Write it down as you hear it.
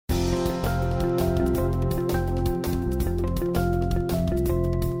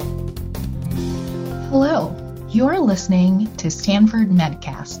You're listening to Stanford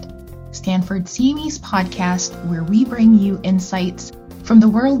Medcast, Stanford CME's podcast where we bring you insights from the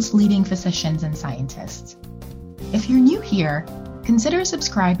world's leading physicians and scientists. If you're new here, consider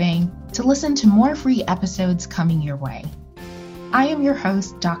subscribing to listen to more free episodes coming your way. I am your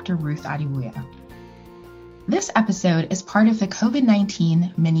host, Dr. Ruth Adiwuya. This episode is part of the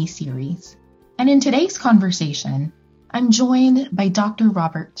COVID-19 mini-series, and in today's conversation, I'm joined by Dr.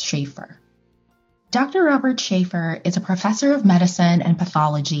 Robert Schaefer. Dr. Robert Schaefer is a professor of medicine and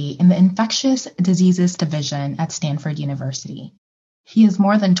pathology in the Infectious Diseases Division at Stanford University. He has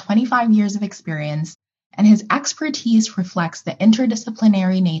more than 25 years of experience, and his expertise reflects the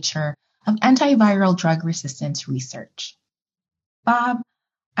interdisciplinary nature of antiviral drug resistance research. Bob,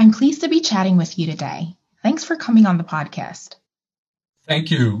 I'm pleased to be chatting with you today. Thanks for coming on the podcast.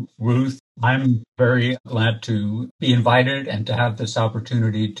 Thank you, Ruth. I'm very glad to be invited and to have this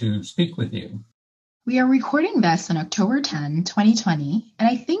opportunity to speak with you. We are recording this on October 10, 2020, and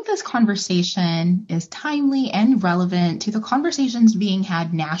I think this conversation is timely and relevant to the conversations being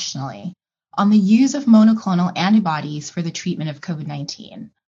had nationally on the use of monoclonal antibodies for the treatment of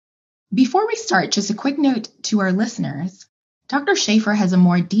COVID-19. Before we start, just a quick note to our listeners. Dr. Schaefer has a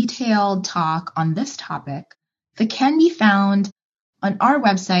more detailed talk on this topic that can be found on our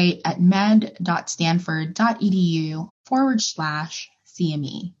website at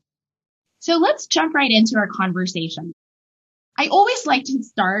med.stanford.edu/CME. So let's jump right into our conversation. I always like to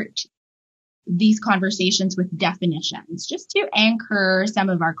start these conversations with definitions, just to anchor some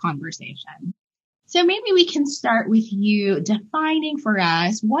of our conversation. So maybe we can start with you defining for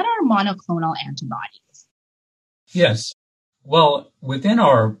us, what are monoclonal antibodies? Yes. Well, within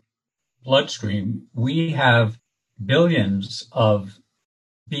our bloodstream, we have billions of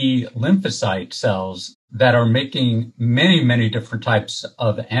B lymphocyte cells that are making many, many different types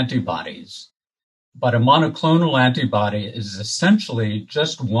of antibodies. But a monoclonal antibody is essentially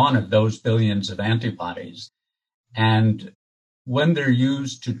just one of those billions of antibodies. And when they're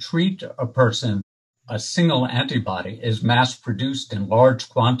used to treat a person, a single antibody is mass produced in large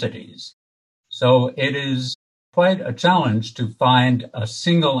quantities. So it is quite a challenge to find a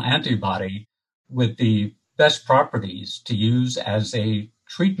single antibody with the best properties to use as a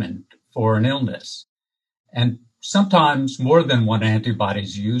treatment for an illness. And sometimes more than one antibody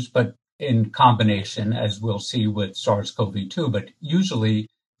is used, but in combination, as we'll see with SARS-CoV-2, but usually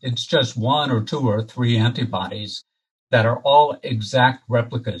it's just one or two or three antibodies that are all exact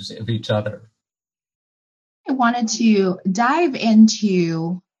replicas of each other. I wanted to dive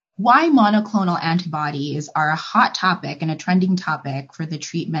into why monoclonal antibodies are a hot topic and a trending topic for the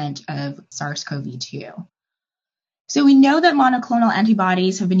treatment of SARS-CoV-2. So we know that monoclonal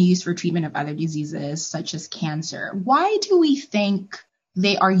antibodies have been used for treatment of other diseases such as cancer. Why do we think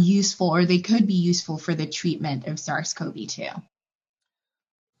they are useful or they could be useful for the treatment of SARS-CoV-2?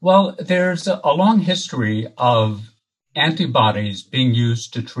 Well, there's a long history of antibodies being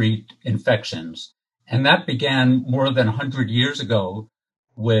used to treat infections. And that began more than 100 years ago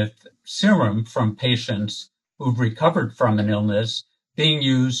with serum from patients who've recovered from an illness being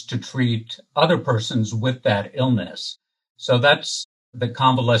used to treat other persons with that illness. So that's the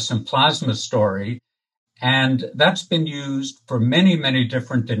convalescent plasma story. And that's been used for many, many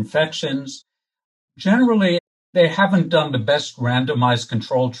different infections. Generally, they haven't done the best randomized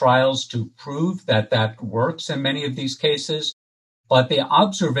controlled trials to prove that that works in many of these cases. But the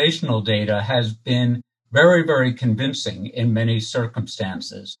observational data has been very, very convincing in many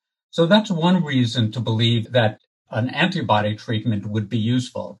circumstances. So that's one reason to believe that an antibody treatment would be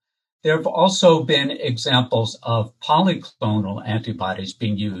useful. There have also been examples of polyclonal antibodies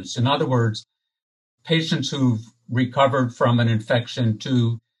being used. In other words, patients who've recovered from an infection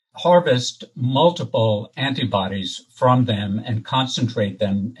to harvest multiple antibodies from them and concentrate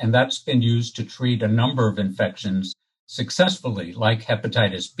them. And that's been used to treat a number of infections successfully, like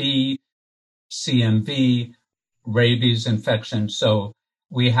hepatitis B, CMV, rabies infection. So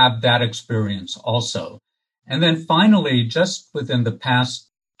we have that experience also. And then finally, just within the past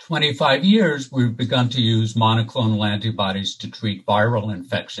 25 years, we've begun to use monoclonal antibodies to treat viral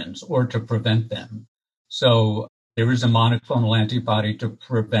infections or to prevent them. So there is a monoclonal antibody to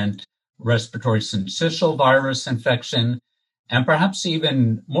prevent respiratory syncytial virus infection. And perhaps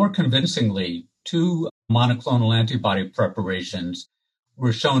even more convincingly, two monoclonal antibody preparations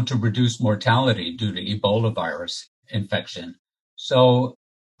were shown to reduce mortality due to Ebola virus infection. So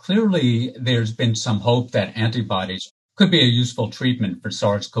clearly, there's been some hope that antibodies could be a useful treatment for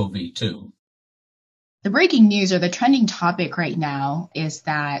SARS-CoV-2. The breaking news or the trending topic right now is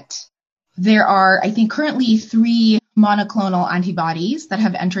that there are, I think, currently 3 monoclonal antibodies that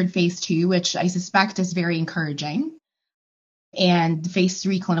have entered phase 2, which I suspect is very encouraging, and phase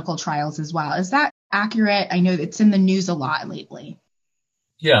 3 clinical trials as well. Is that accurate? I know it's in the news a lot lately.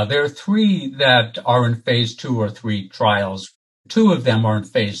 Yeah, there are 3 that are in phase 2 or 3 trials. 2 of them are in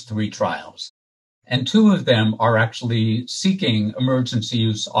phase 3 trials, and 2 of them are actually seeking emergency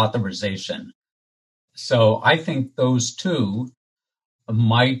use authorization. So I think those 2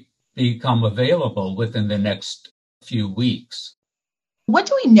 might become available within the next few weeks. What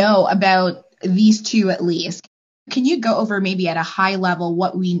do we know about these 2 at least? Can you go over maybe at a high level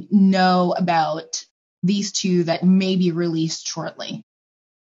what we know about these 2 that may be released shortly?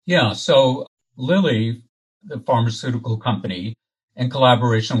 Yeah, so Lilly, the pharmaceutical company, in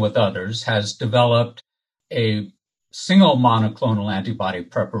collaboration with others, has developed a single monoclonal antibody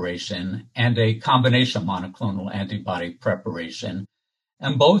preparation and a combination monoclonal antibody preparation.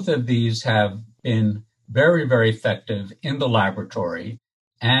 And both of these have been very, very effective in the laboratory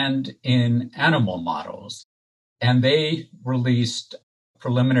and in animal models. And they released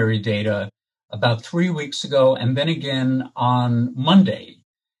preliminary data about 3 weeks ago and then again on Monday.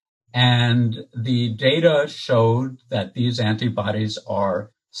 And the data showed that these antibodies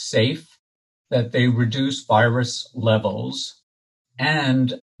are safe, that they reduce virus levels,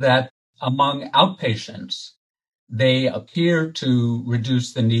 and that among outpatients, they appear to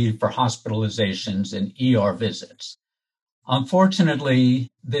reduce the need for hospitalizations and ER visits. Unfortunately,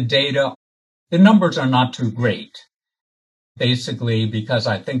 the numbers are not too great, basically because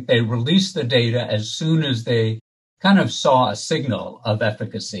I think they released the data as soon as they kind of saw a signal of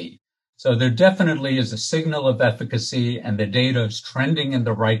efficacy. So there definitely is a signal of efficacy and the data is trending in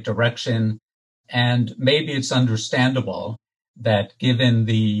the right direction. And maybe it's understandable that given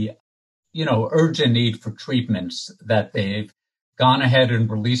the, urgent need for treatments that they've gone ahead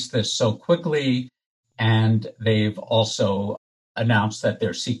and released this so quickly. And they've also announced that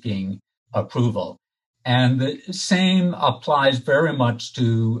they're seeking approval. And the same applies very much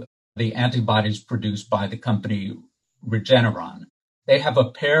to the antibodies produced by the company Regeneron. They have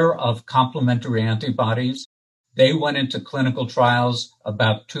a pair of complementary antibodies. They went into clinical trials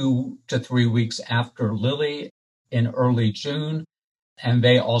about 2 to 3 weeks after Lilly in early June. And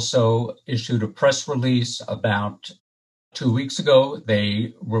they also issued a press release about 2 weeks ago.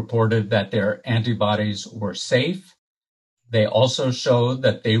 They reported that their antibodies were safe. They also showed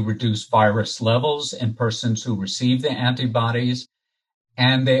that they reduce virus levels in persons who receive the antibodies.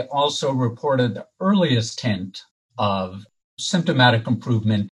 And they also reported the earliest hint of symptomatic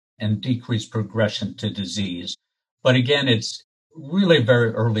improvement and decreased progression to disease. But again, it's really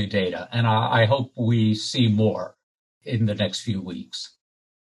very early data, and I hope we see more in the next few weeks.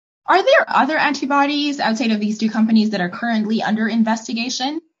 Are there other antibodies outside of these 2 companies that are currently under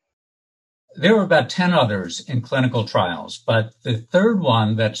investigation? There are about 10 others in clinical trials, but the third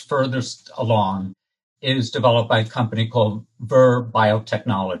one that's furthest along is developed by a company called Vir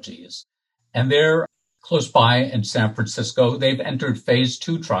Biotechnologies. And they're close by in San Francisco. They've entered phase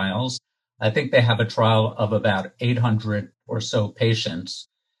 2 trials. I think they have a trial of about 800 or so patients.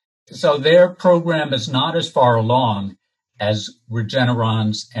 So their program is not as far along as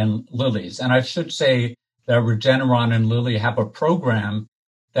Regeneron's and Lilly's. And I should say that Regeneron and Lilly have a program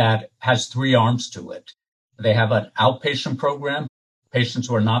that has 3 arms to it. They have an outpatient program, patients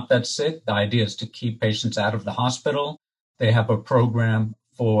who are not that sick. The idea is to keep patients out of the hospital. They have a program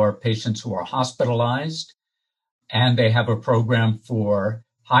for patients who are hospitalized, and they have a program for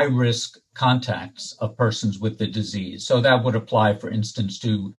high-risk contacts of persons with the disease. So that would apply, for instance,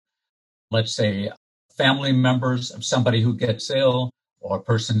 to, let's say, family members of somebody who gets ill or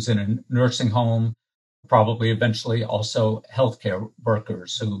persons in a nursing home, probably eventually also healthcare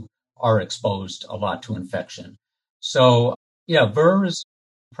workers who are exposed a lot to infection. So, yeah, Vir is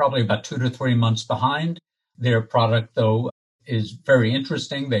probably about 2 to 3 months behind. Their product, though, is very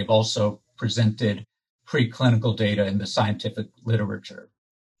interesting. They've also presented preclinical data in the scientific literature.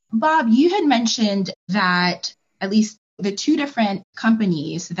 Bob, you had mentioned that at least the 2 different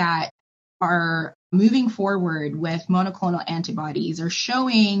companies that are moving forward with monoclonal antibodies are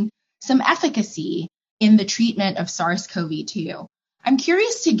showing some efficacy in the treatment of SARS-CoV-2. I'm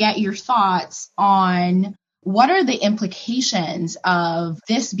curious to get your thoughts on what are the implications of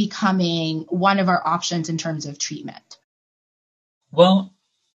this becoming one of our options in terms of treatment? Well,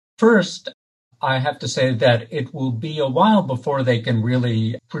 first, I have to say that it will be a while before they can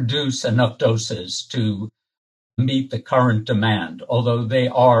really produce enough doses to meet the current demand, although they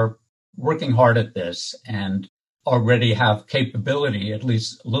are working hard at this and already have capability, at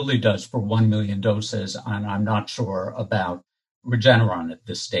least Lilly does, for 1 million doses, and I'm not sure about Regeneron at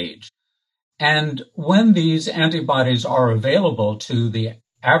this stage. And when these antibodies are available to the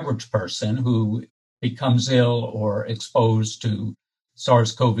average person who becomes ill or exposed to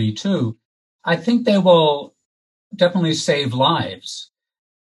SARS-CoV-2, I think they will definitely save lives.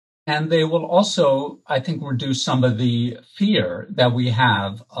 And they will also, I think, reduce some of the fear that we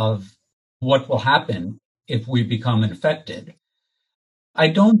have of what will happen if we become infected. I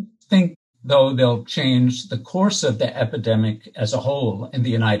don't think, though, they'll change the course of the epidemic as a whole in the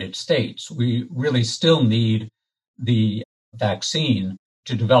United States. We really still need the vaccine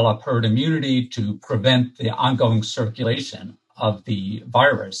to develop herd immunity to prevent the ongoing circulation of the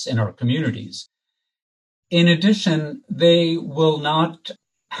virus in our communities. In addition, they will not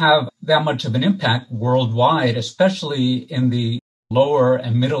have that much of an impact worldwide, especially in the lower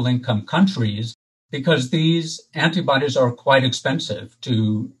and middle income countries, because these antibodies are quite expensive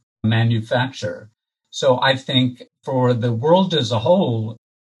to manufacture. So I think for the world as a whole,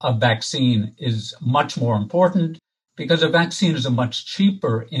 a vaccine is much more important because a vaccine is a much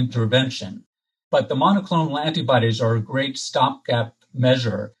cheaper intervention. But the monoclonal antibodies are a great stopgap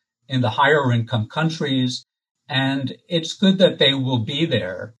measure in the higher income countries. And it's good that they will be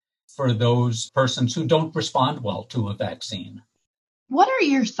there for those persons who don't respond well to a vaccine. What are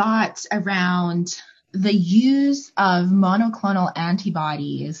your thoughts around the use of monoclonal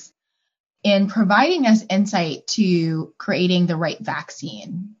antibodies in providing us insight to creating the right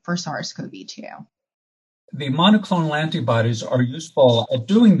vaccine for SARS-CoV-2? The monoclonal antibodies are useful at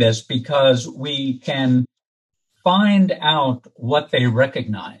doing this because we can find out what they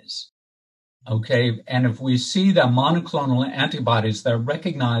recognize. Okay, and if we see that monoclonal antibodies that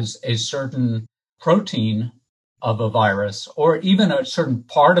recognize a certain protein of a virus or even a certain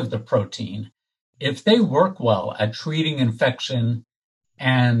part of the protein, if they work well at treating infection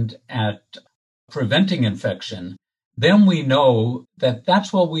and at preventing infection, then we know that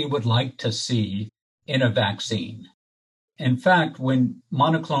that's what we would like to see in a vaccine. In fact, when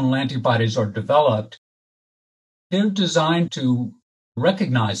monoclonal antibodies are developed, they're designed to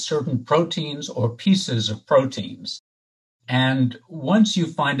recognize certain proteins or pieces of proteins. And once you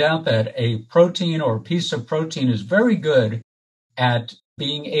find out that a protein or a piece of protein is very good at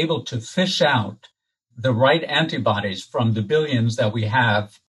being able to fish out the right antibodies from the billions that we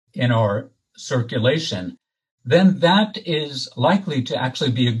have in our circulation, then that is likely to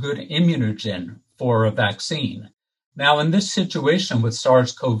actually be a good immunogen for a vaccine. Now, in this situation with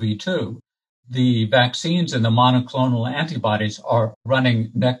SARS-CoV-2, the vaccines and the monoclonal antibodies are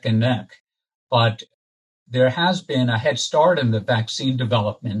running neck and neck, but there has been a head start in the vaccine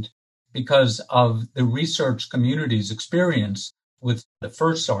development because of the research community's experience with the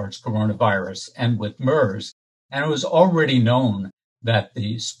first SARS coronavirus and with MERS. And it was already known that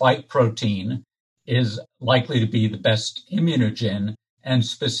the spike protein is likely to be the best immunogen, and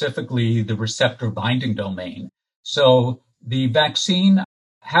specifically the receptor binding domain. So the vaccine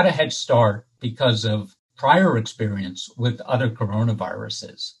had a head start because of prior experience with other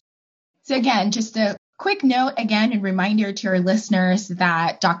coronaviruses. So again, just a quick note again and reminder to our listeners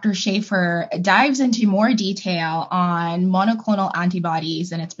that Dr. Schaefer dives into more detail on monoclonal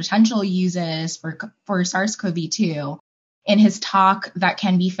antibodies and its potential uses for SARS-CoV-2 in his talk that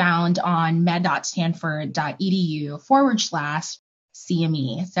can be found on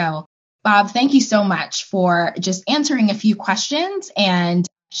med.stanford.edu/CME. So Bob, thank you so much for just answering a few questions and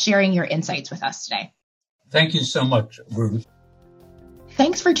sharing your insights with us today. Thank you so much, Ruth.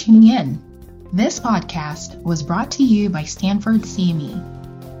 Thanks for tuning in. This podcast was brought to you by Stanford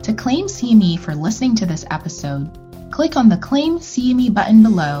CME. To claim CME for listening to this episode, click on the Claim CME button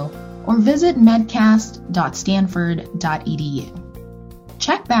below or visit medcast.stanford.edu.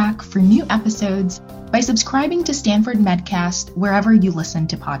 Check back for new episodes by subscribing to Stanford Medcast wherever you listen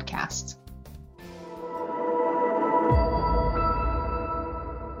to podcasts.